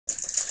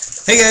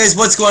Hey guys,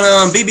 what's going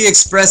on? BB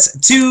Express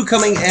 2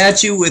 coming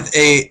at you with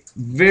a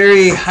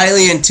very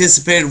highly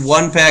anticipated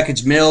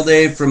one-package mail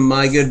day from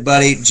my good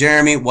buddy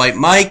Jeremy White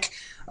Mike.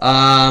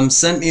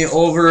 Sent me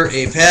over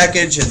a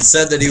package and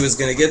said that he was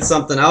going to get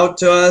something out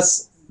to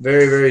us.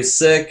 Very, very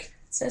sick.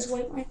 It says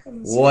White Mike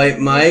on the White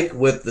Mike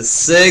with the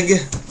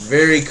SIG.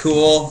 Very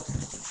cool.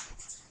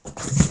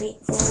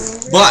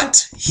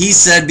 But he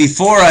said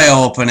before I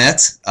open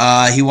it,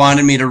 he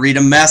wanted me to read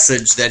a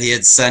message that he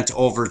had sent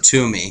over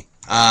to me.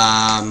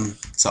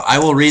 So I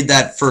will read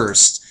that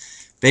first.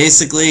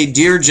 Basically,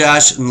 dear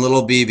Josh and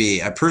little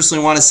BB, I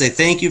personally want to say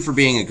thank you for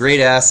being a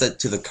great asset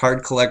to the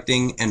card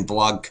collecting and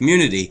blog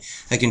community.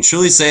 I can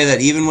truly say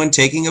that even when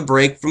taking a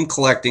break from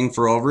collecting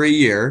for over a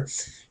year,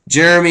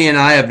 Jeremy and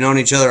I have known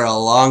each other a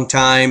long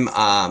time.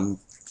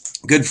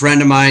 Good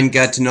friend of mine,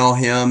 got to know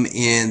him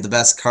in the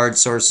Best Card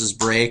Sources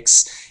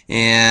breaks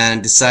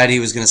and decided he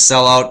was going to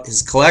sell out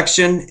his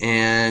collection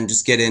and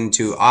just get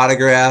into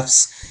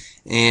autographs,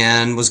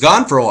 and was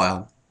gone for a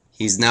while.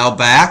 He's now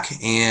back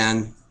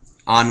and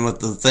on with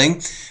the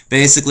thing.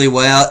 Basically,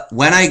 well,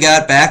 when I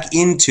got back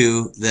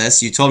into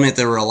this, you told me that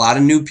there were a lot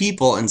of new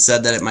people and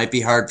said that it might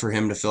be hard for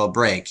him to fill a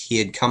break. He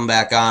had come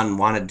back on and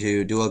wanted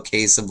to do a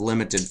case of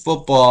limited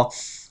football.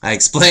 I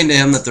explained to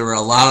him that there were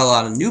a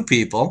lot of new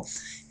people,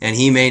 and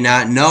he may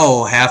not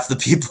know half the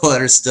people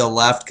that are still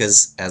left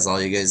because, as all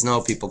you guys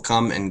know, people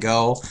come and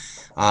go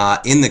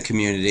in the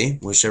community.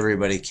 Wish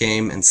everybody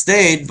came and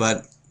stayed,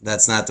 but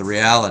that's not the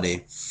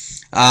reality.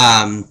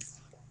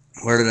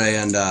 Where did I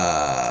end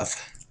up?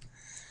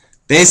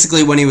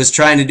 Basically, when he was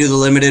trying to do the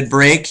limited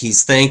break,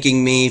 he's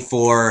thanking me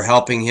for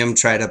helping him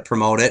try to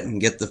promote it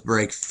and get the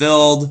break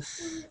filled.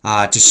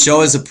 To show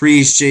his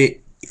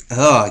appreciation,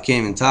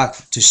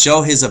 To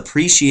show his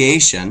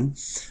appreciation,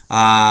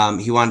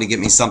 he wanted to get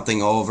me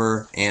something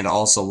over, and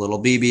also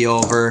little BB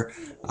over.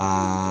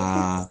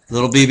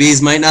 Little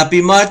BBs might not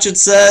be much, it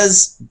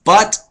says,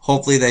 but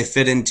hopefully they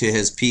fit into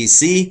his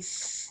PC.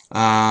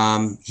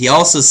 He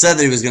also said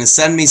that he was going to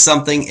send me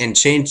something and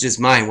changed his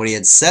mind. What he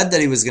had said that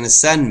he was going to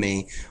send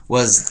me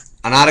was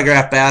an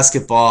autographed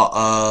basketball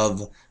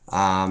of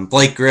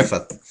Blake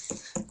Griffin.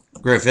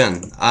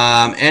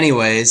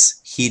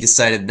 Anyways, he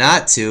decided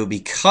not to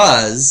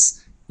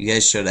because you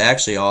guys should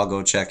actually all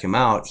go check him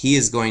out. He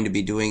is going to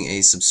be doing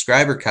a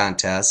subscriber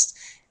contest,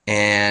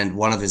 and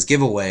one of his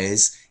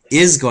giveaways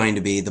is going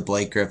to be the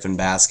Blake Griffin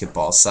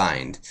basketball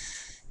signed.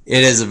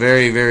 It is a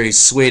very, very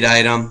sweet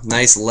item.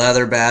 Nice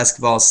leather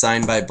basketball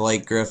signed by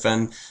Blake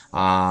Griffin.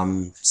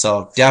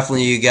 So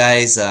definitely you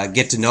guys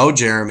get to know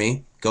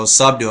Jeremy. Go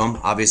sub to him.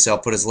 Obviously, I'll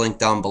put his link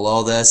down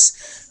below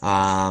this.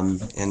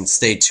 And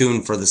stay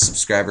tuned for the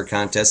subscriber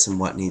contest and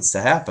what needs to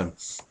happen.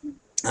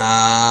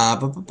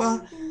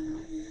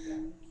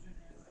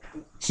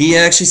 He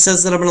actually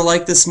says that I'm going to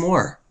like this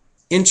more.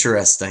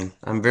 Interesting.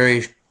 I'm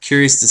very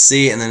curious to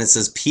see. And then it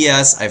says,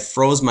 P.S. I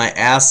froze my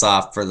ass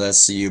off for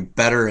this, so you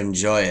better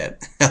enjoy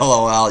it.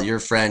 LOL, your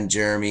friend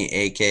Jeremy,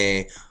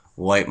 a.k.a.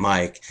 White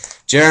Mike.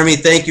 Jeremy,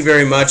 thank you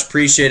very much.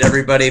 Appreciate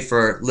everybody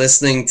for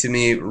listening to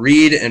me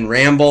read and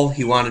ramble.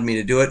 He wanted me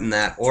to do it in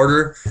that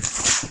order.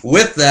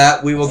 With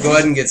that, we will go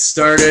ahead and get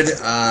started.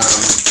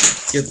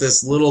 Get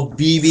this little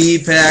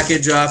BB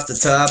package off the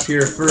top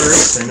here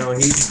first. I know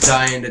he's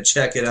dying to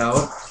check it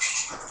out.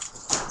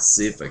 Let's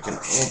see if I can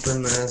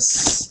open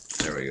this.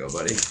 There we go,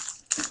 buddy.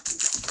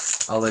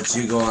 I'll let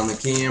you go on the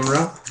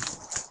camera.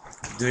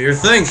 Do your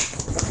thing.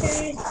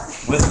 Okay.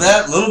 With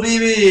that, little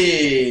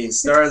BB,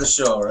 star of the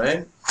show,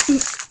 right?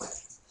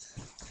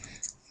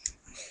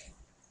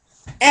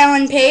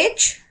 Alan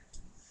Page.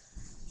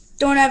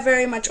 Don't have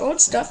very much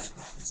old stuff,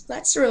 so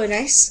that's really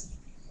nice.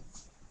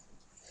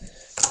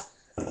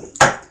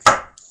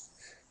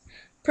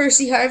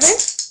 Percy Harvin.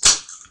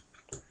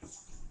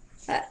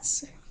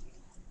 That's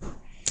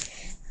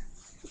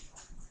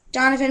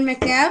Donovan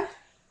McNabb.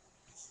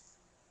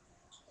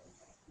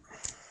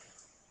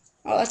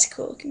 Oh, that's a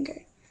cool looking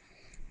guy.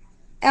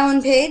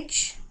 Alan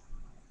Page.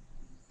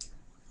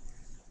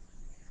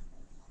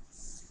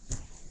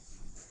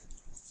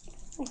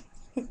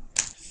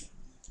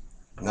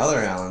 Another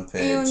Alan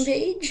Page. Alan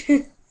Page.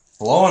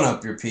 Blowing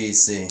up your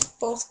PC.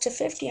 Both to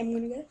 50, I'm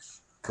going to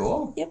guess.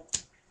 Cool. Yep.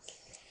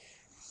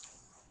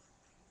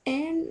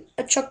 And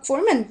a Chuck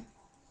Foreman.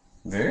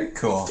 Very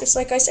cool. Just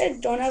like I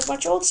said, don't have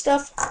much old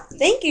stuff.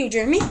 Thank you,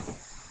 Jeremy.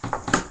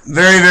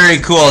 Very, very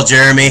cool,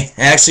 Jeremy.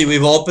 Actually,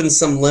 we've opened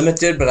some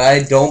limited, but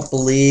I don't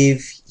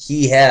believe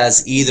he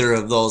has either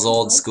of those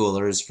old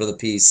schoolers for the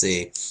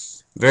PC.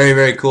 Very,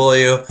 very cool of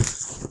you.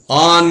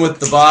 On with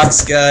the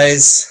box,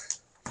 guys.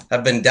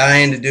 I've been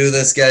dying to do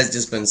this, guys.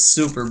 Just been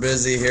super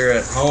busy here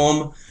at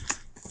home.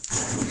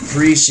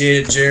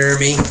 Appreciate it,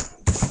 Jeremy.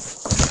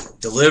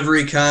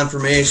 Delivery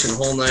confirmation,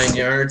 whole 9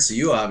 yards. So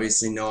you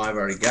obviously know I've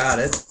already got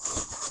it.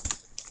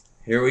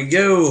 Here we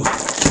go.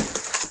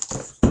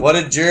 What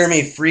did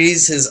Jeremy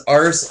freeze his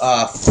arse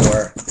off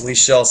for? We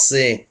shall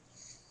see.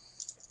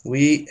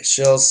 We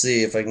shall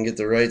see if I can get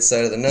the right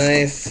side of the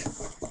knife.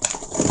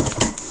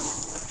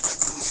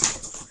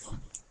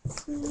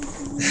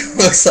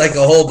 Looks like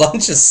a whole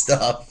bunch of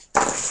stuff.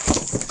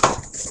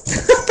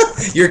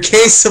 Your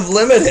case of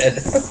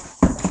limited.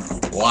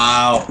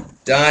 Wow.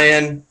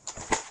 Dying.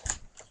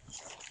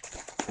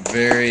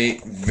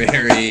 Very,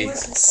 very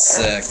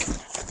sick.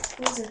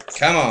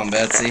 Come on,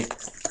 Betsy.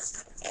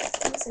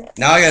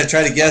 Now I gotta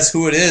try to guess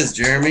who it is,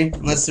 Jeremy.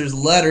 Unless there's a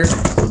letter.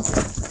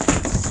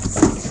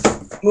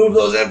 Move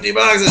those empty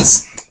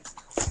boxes.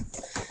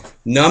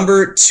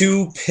 Number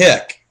 2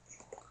 pick.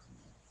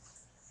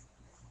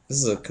 This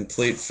is a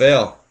complete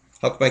fail.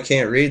 How come I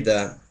can't read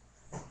that?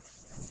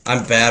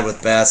 I'm bad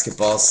with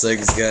basketball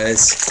sigs,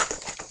 guys.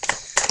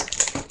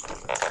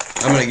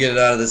 I'm gonna get it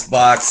out of this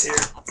box here.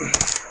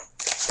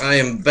 I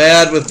am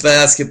bad with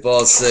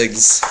basketball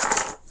sigs.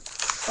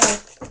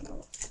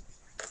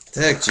 What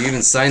the heck, did you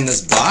even sign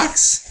this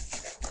box?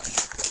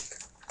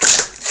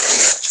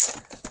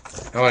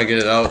 I want to get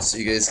it out so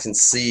you guys can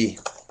see.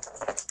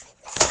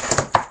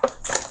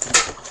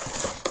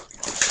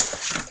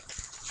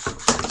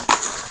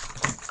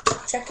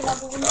 Check it out.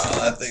 Oh,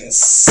 that thing is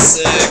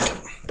sick.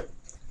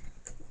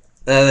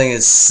 That thing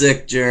is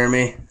sick,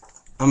 Jeremy.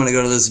 I'm going to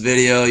go to this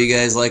video. You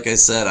guys, like I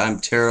said, I'm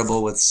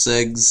terrible with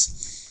SIGs.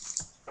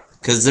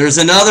 Because there's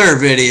another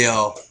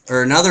video,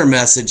 or another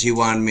message he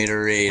wanted me to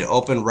read.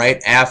 Open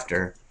right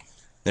after.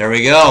 There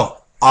we go.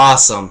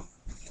 Awesome.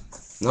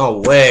 No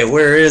way.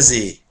 Where is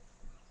he?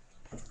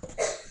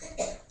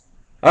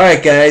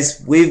 Alright,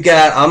 guys. We've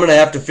got, I'm going to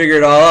have to figure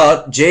it all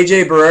out.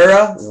 JJ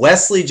Barrera,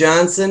 Wesley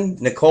Johnson,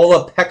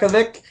 Nikola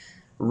Pekovic,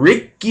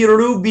 Ricky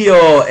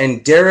Rubio,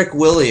 and Derek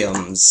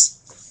Williams.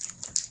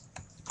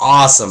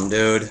 Awesome,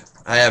 dude.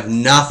 I have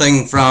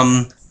nothing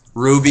from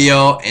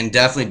Rubio and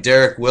definitely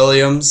Derek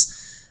Williams.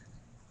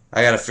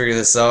 I got to figure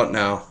this out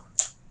now.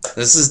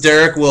 This is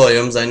Derek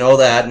Williams. I know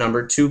that.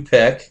 Number 2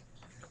 pick.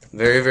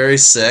 Very, very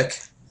sick.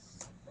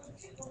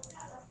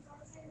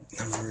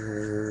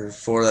 Number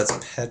 4, that's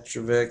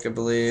Petrovic, I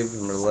believe.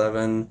 Number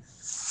 11.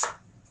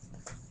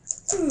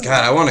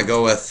 God, I want to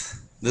go with...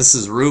 This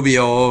is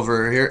Rubio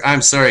over here.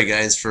 I'm sorry,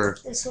 guys, for...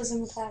 This was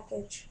in the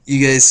package.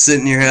 You guys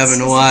sitting here having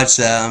to watch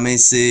that. Let me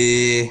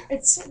see.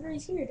 It's right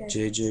here, Dad.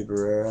 JJ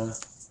Barrera.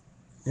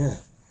 Yeah.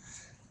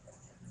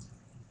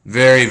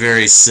 Very,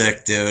 very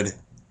sick, dude.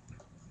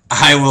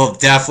 I will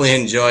definitely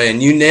enjoy it.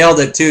 And you nailed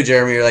it too,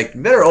 Jeremy. You're like,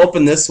 you better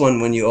open this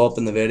one when you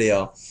open the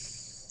video.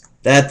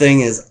 That thing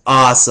is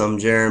awesome,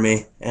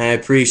 Jeremy. And I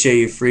appreciate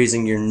you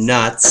freezing your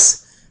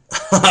nuts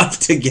up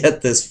to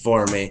get this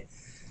for me.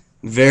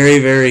 Very,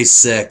 very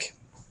sick.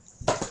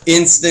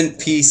 Instant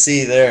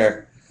PC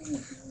there.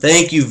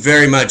 Thank you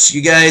very much.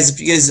 You guys, if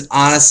you guys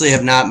honestly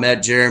have not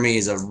met Jeremy,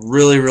 he's a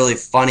really, really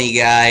funny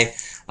guy.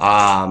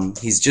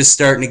 He's just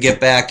starting to get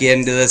back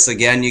into this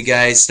again, you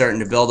guys, starting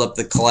to build up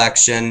the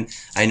collection.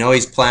 I know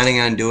he's planning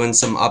on doing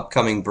some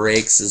upcoming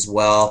breaks as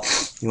well.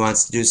 He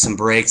wants to do some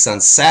breaks on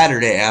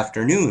Saturday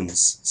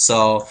afternoons.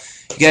 So,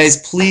 you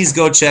guys, please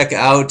go check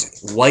out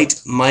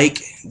White Mike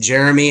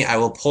Jeremy. I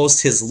will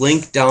post his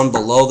link down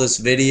below this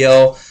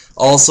video.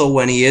 Also,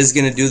 when he is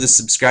going to do the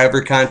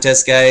subscriber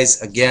contest,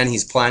 guys, again,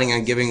 he's planning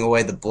on giving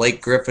away the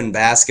Blake Griffin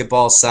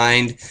basketball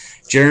signed.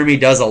 Jeremy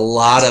does a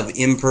lot of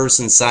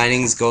in-person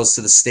signings, goes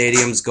to the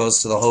stadiums,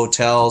 goes to the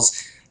hotels,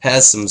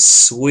 has some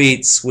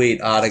sweet,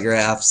 sweet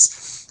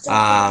autographs.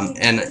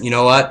 And you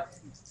know what?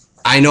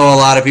 I know a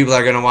lot of people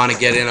are going to want to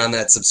get in on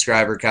that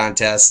subscriber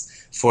contest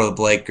for the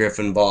Blake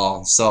Griffin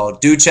ball. So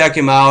do check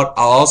him out.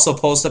 I'll also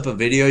post up a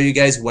video, you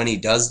guys, when he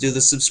does do the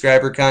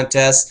subscriber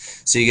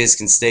contest, so you guys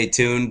can stay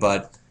tuned.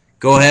 But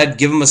go ahead,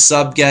 give him a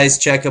sub, guys.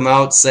 Check him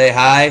out. Say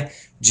hi.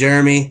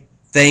 Jeremy,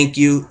 thank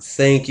you,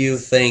 thank you,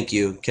 thank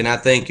you.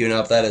 Cannot thank you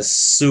enough. That is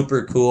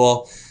super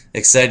cool.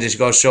 Excited to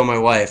go show my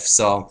wife.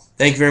 So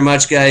thank you very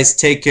much, guys.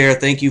 Take care.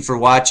 Thank you for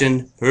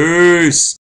watching. Peace.